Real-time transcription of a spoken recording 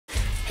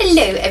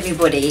Hello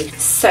everybody.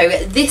 So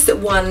this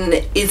one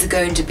is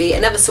going to be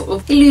another sort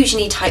of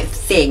illusion-y type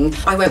thing.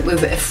 I went with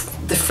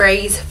the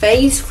phrase,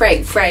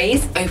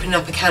 opening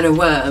up a can of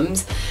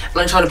worms, and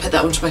I'm trying to put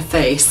that onto my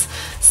face.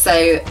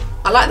 So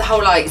I like the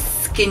whole like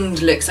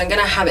skinned look, so I'm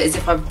going to have it as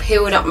if I've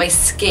peeled up my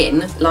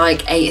skin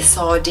like a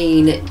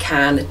sardine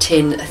can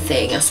tin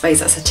thing. I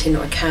suppose that's a tin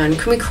or a can.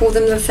 Can we call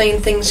them the same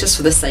things just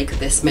for the sake of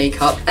this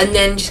makeup? And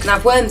then just going to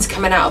have worms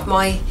coming out of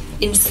my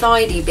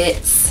insidey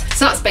bits.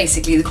 So that's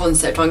basically the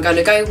concept I'm going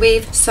to go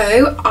with.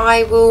 So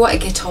I will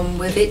get on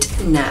with it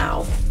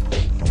now.